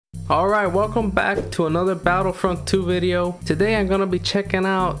Alright, welcome back to another Battlefront 2 video. Today I'm gonna be checking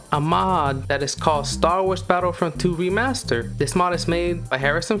out a mod that is called Star Wars Battlefront 2 Remaster. This mod is made by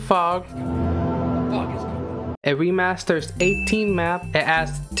Harrison Fogg. It remasters 18 maps, it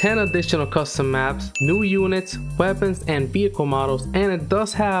adds 10 additional custom maps, new units, weapons, and vehicle models, and it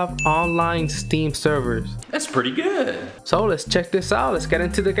does have online Steam servers. That's pretty good. So let's check this out, let's get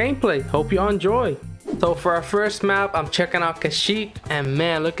into the gameplay. Hope you enjoy. So for our first map, I'm checking out Kashyyyk, and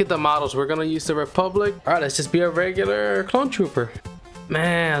man, look at the models. We're gonna use the Republic. Alright, let's just be a regular clone trooper.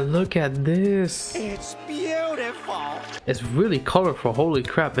 Man, look at this. It's beautiful. It's really colorful, holy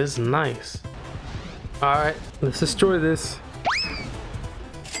crap, it's nice. Alright, let's destroy this.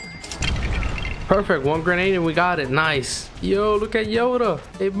 Perfect, one grenade and we got it, nice. Yo, look at Yoda.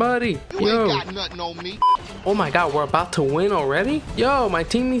 Hey buddy, yo. You ain't got nothing on me. Oh my god, we're about to win already? Yo, my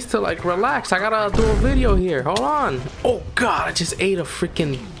team needs to like relax. I gotta do a video here. Hold on. Oh god, I just ate a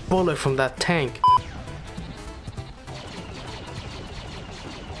freaking bullet from that tank.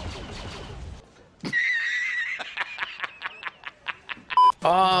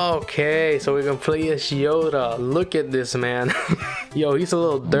 Okay, so we can play as Yoda. Look at this man. Yo, he's a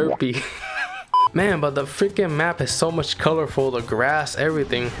little derpy. Man, but the freaking map is so much colorful, the grass,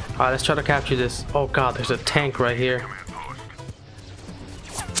 everything. Alright, let's try to capture this. Oh god, there's a tank right here.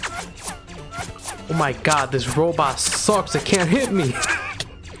 Oh my god, this robot sucks, it can't hit me.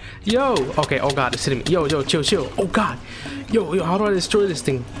 Yo, okay, oh god, it's hitting me. Yo, chill. Oh god. Yo, how do I destroy this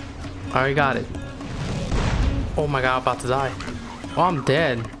thing? I already got it. Oh my god, I'm about to die. Oh, I'm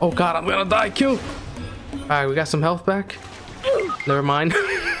dead. Oh god, I'm gonna die, kill. Alright, we got some health back. Never mind.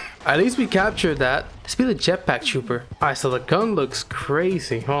 At least we captured that. Let's be the jetpack trooper. Alright, so the gun looks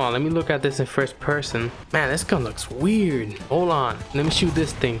crazy. Hold on, let me look at this in first person. Man, this gun looks weird. Hold on, let me shoot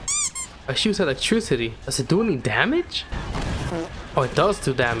this thing. It shoots electricity. Does it do any damage? Oh, it does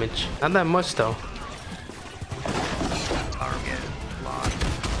do damage. Not that much though.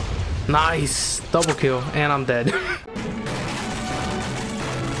 Nice, double kill, and I'm dead.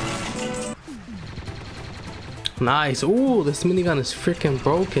 Nice. Ooh, this minigun is freaking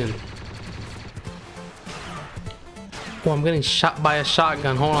broken. Oh, I'm getting shot by a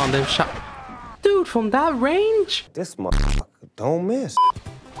shotgun. Hold on, them shot. Dude, from that range? This motherfucker don't miss.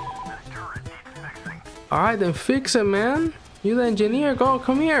 Alright, then fix it, man. You the engineer, go,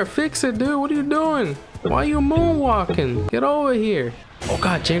 come here, fix it, dude. What are you doing? Why are you moonwalking? Get over here. Oh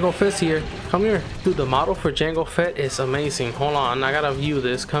god, Jango Fett's here. Come here. Dude, the model for Jango Fett is amazing. Hold on, I gotta view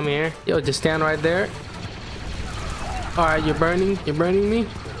this. Come here. Yo, just stand right there. Alright, you're burning me.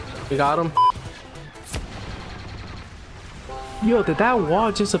 We got him. Yo, did that wall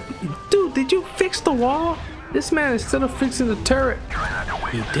just dude, did you fix the wall? This man is still fixing the turret.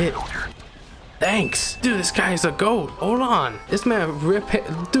 He did. Thanks. Dude, this guy is a goat. Hold on. This man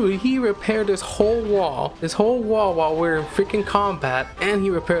he repaired this whole wall. This whole wall while we're in freaking combat, and he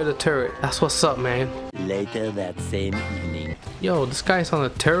repaired the turret. That's what's up, man. Later that same evening. Yo, this guy's on the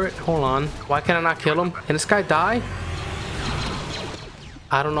turret. Hold on. Why can't I not kill him? Can this guy die?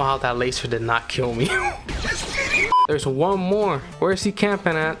 I don't know how that laser did not kill me. There's one more. Where's he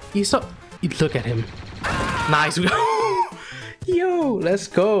camping at? He's up. Look at him. Nice. Yo, let's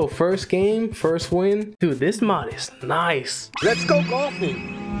go. First game, first win. Dude, this mod is nice. Let's go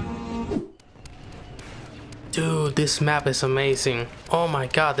golfing. Dude, this map is amazing. Oh my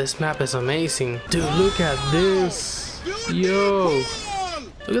god, this map is amazing. Dude, look at this. Yo.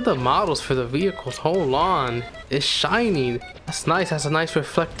 Look at the models for the vehicles. Hold on. It's shiny. That's nice. Has a nice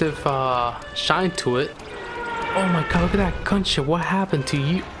reflective shine to it. Oh my god, look at that gunship. What happened to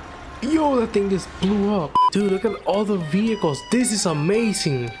you? Yo, that thing just blew up. Dude, look at all the vehicles. This is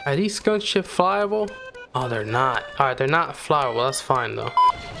amazing. Are these gunships flyable? Oh, they're not. Alright, they're not flyable. That's fine though.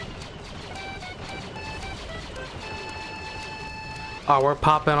 Oh, we're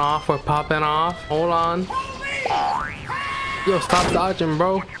popping off. We're popping off. Hold on. Yo, stop dodging,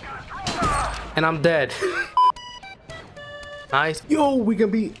 bro. And I'm dead. Nice. Yo, we can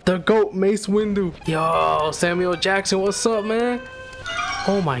beat the GOAT Mace Windu. Yo, Samuel Jackson, what's up, man?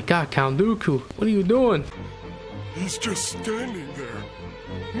 Oh my god, Count Dooku. What are you doing? He's just standing there,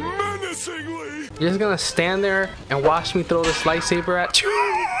 menacingly. You're just gonna stand there and watch me throw this lightsaber at you?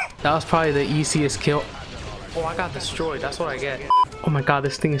 That was probably the easiest kill. Oh, I got destroyed. That's what I get. Oh my god,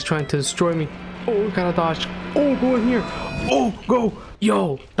 this thing is trying to destroy me. Oh, gotta dodge. Oh, go in here. Oh, go.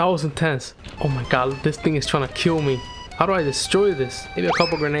 Yo, that was intense. Oh my god, this thing is trying to kill me. How do I destroy this? Maybe a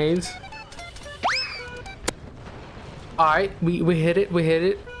couple grenades. Alright, we hit it. We hit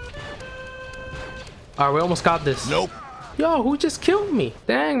it. Alright, we almost got this. Nope. Yo, who just killed me?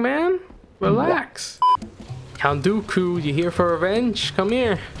 Dang, man. Relax. Count Dooku, you here for revenge? Come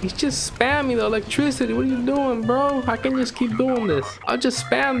here. He's just spamming the electricity. What are you doing, bro? I can just keep doing this. I'll just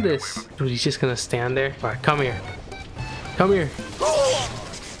spam this. Dude, he's just gonna stand there. All right, come here. Come here.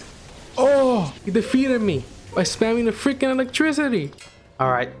 Oh, he defeated me by spamming the freaking electricity.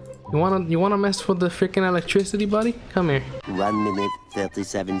 All right, you wanna mess with the freaking electricity, buddy? Come here. 1 minute,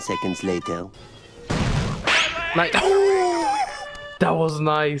 37 seconds later. Nice. That was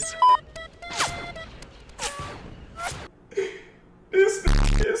nice. This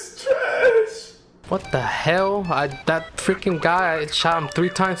is trash. What the hell? That freaking guy, I shot him 3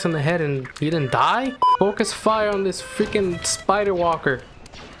 times in the head and he didn't die? Focus fire on this freaking spider walker.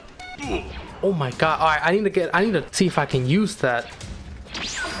 Oh my god. Alright, I need to see if I can use that.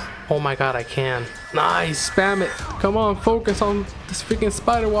 Oh my god, I can. Nice, spam it. Come on, focus on this freaking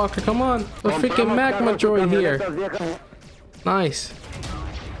spider walker. Come on. The freaking magma droid here. Nice.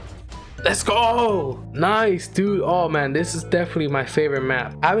 Let's go! Nice, dude. Oh man, this is definitely my favorite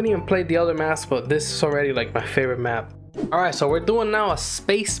map. I haven't even played the other maps, but this is already like my favorite map. Alright, so we're doing now a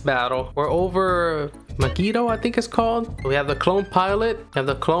space battle. We're over Megiddo, I think it's called. We have the clone pilot, we have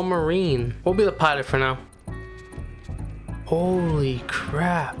the clone marine. We'll be the pilot for now. Holy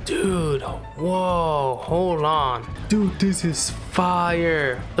crap, dude. Whoa, hold on. Dude, this is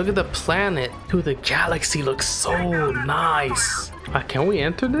fire. Look at the planet. Dude, the galaxy looks so nice. Can we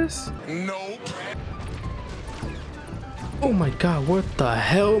enter this? Nope. Oh my god, what the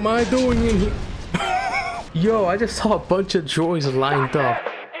hell am I doing in here? Yo, I just saw a bunch of droids lined up.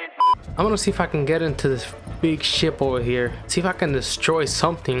 I'm gonna see if I can get into this big ship over here. See if I can destroy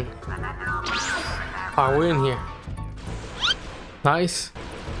something. Alright, we're in here. Nice.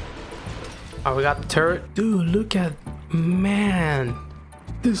 Alright, we got the turret. Dude, look at... Man.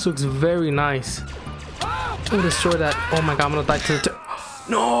 This looks very nice. Oh, destroy that. Oh my god, I'm gonna die to the turret.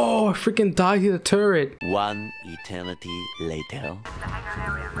 No, I freaking died to the turret. 1 eternity later.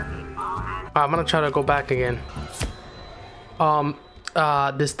 I'm gonna try to go back again.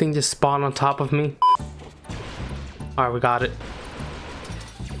 This thing just spawned on top of me. Alright, we got it.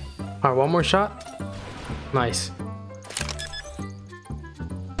 Alright, one more shot. Nice.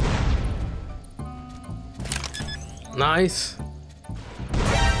 Nice.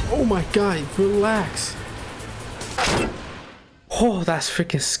 Oh my god, relax. Oh, that's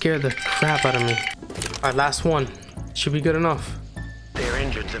freaking scared the crap out of me. Alright, last one. Should be good enough. Their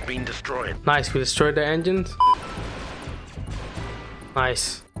engines have been destroyed. Nice, we destroyed their engines.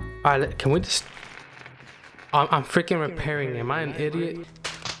 Nice. Alright, can we just... I'm freaking repairing. Am I an idiot?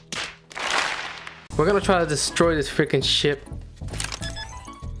 We're gonna try to destroy this freaking ship.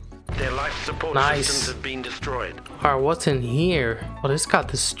 Their life support Nice. systems have been destroyed. Alright, what's in here? Oh, this got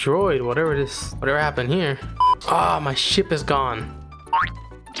destroyed. Whatever happened here. Ah, my ship is gone.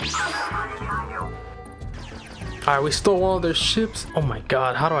 Alright, we stole one of their ships. Oh my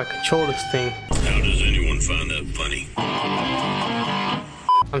god, how do I control this thing? How does anyone find that funny?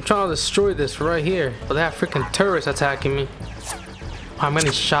 I'm trying to destroy this right here, but they have freaking turrets attacking me. I'm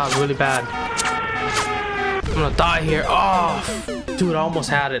getting shot really bad. I'm gonna die here. Oh, dude, I almost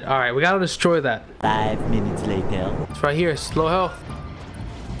had it. Alright, we gotta destroy that. 5 minutes later. It's right here, slow health.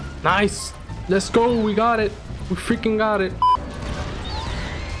 Nice. Let's go, we got it. We freaking got it.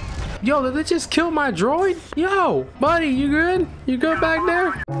 Yo, did they just kill my droid? Yo, buddy, you good? You good back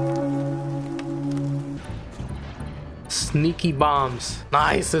there? Sneaky bombs.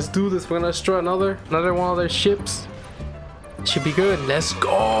 Nice, let's do this. We're gonna destroy another one of their ships. Should be good. Let's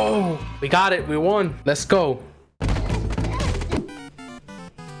go. We got it. We won. Let's go.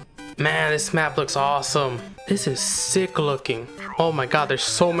 Man, this map looks awesome. This is sick looking. Oh my god, there's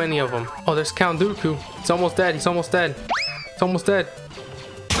so many of them. Oh, there's Count Dooku. He's almost dead. He's almost dead. He's almost dead.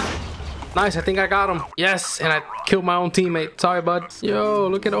 Nice, I think I got him. Yes, and I killed my own teammate. Sorry, bud. Yo,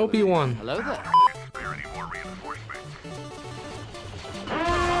 look at Obi-Wan. Hello there.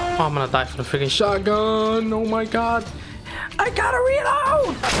 Oh, I'm gonna die for the freaking shotgun. Oh my god. I gotta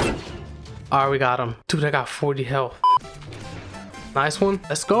reload. Alright, we got him. Dude, I got 40 health. Nice one.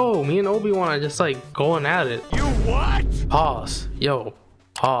 Let's go. Me and Obi-Wan are just like going at it. You what? Pause. Yo,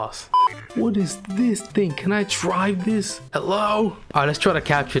 pause. What is this thing? Can I drive this? Hello? Alright, let's try to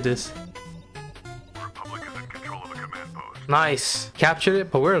capture this. Republic is in control of the command post. Nice. Captured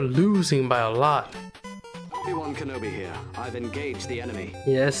it, but we're losing by a lot. Obi-Wan Kenobi here. I've engaged the enemy.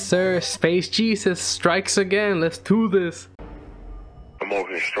 Yes, sir. Space Jesus strikes again. Let's do this. I'm over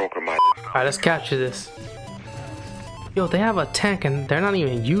here stroking my... Alright, let's capture this. Yo, they have a tank and they're not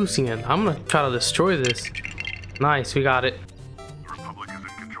even using it. I'm gonna try to destroy this. Nice, we got it. The Republic is in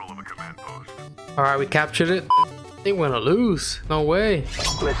control of the command post. Alright, we captured it. I think we're gonna lose. No way.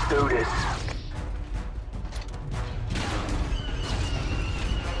 Let's do this.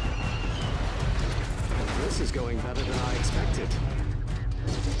 This is going better than I expected.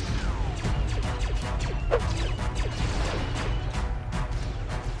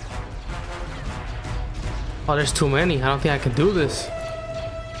 Oh, there's too many. I don't think I can do this.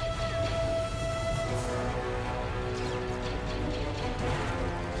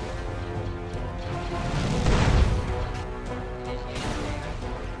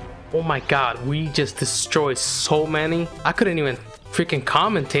 Oh my god, we just destroyed so many. I couldn't even freaking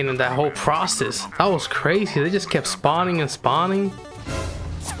commentate on that whole process. That was crazy. They just kept spawning and spawning.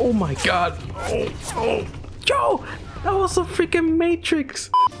 Oh my god. Oh, yo, that was a freaking Matrix.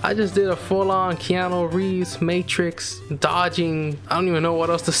 I just did a full-on Keanu Reeves Matrix dodging. I don't even know what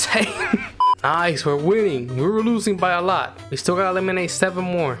else to say. Nice, we're winning. We were losing by a lot. We still gotta eliminate 7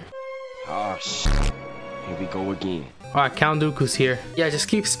 more. Oh shit. Here we go again. Alright, Count Dooku's here. Yeah, just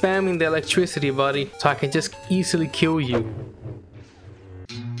keep spamming the electricity, buddy, so I can just easily kill you.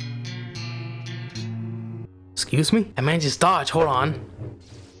 Excuse me? I man just dodge. Hold on.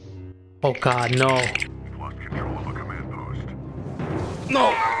 Oh god, no. We've lost control of a command post.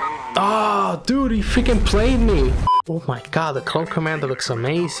 No! Ah, dude, he freaking played me. Oh my god, the clone commander looks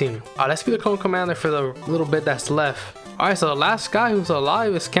amazing. Alright, let's be the clone commander for the little bit that's left. Alright, so the last guy who's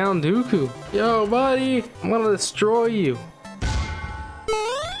alive is Count Dooku. Yo, buddy, I'm gonna destroy you.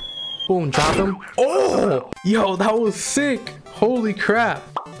 Boom, drop him. Oh! Yo, that was sick. Holy crap.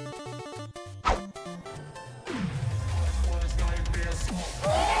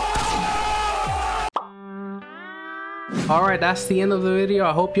 Alright, that's the end of the video.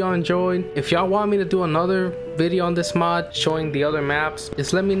 I hope y'all enjoyed. If y'all want me to do another video on this mod showing the other maps,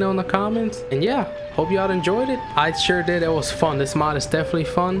 just let me know in the comments. And yeah, hope y'all enjoyed it. I sure did. It was fun. This mod is definitely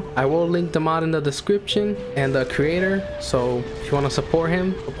fun. I will link the mod in the description and the creator. So if you want to support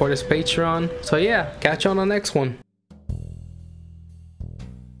him, support his Patreon. So yeah, catch you on the next one.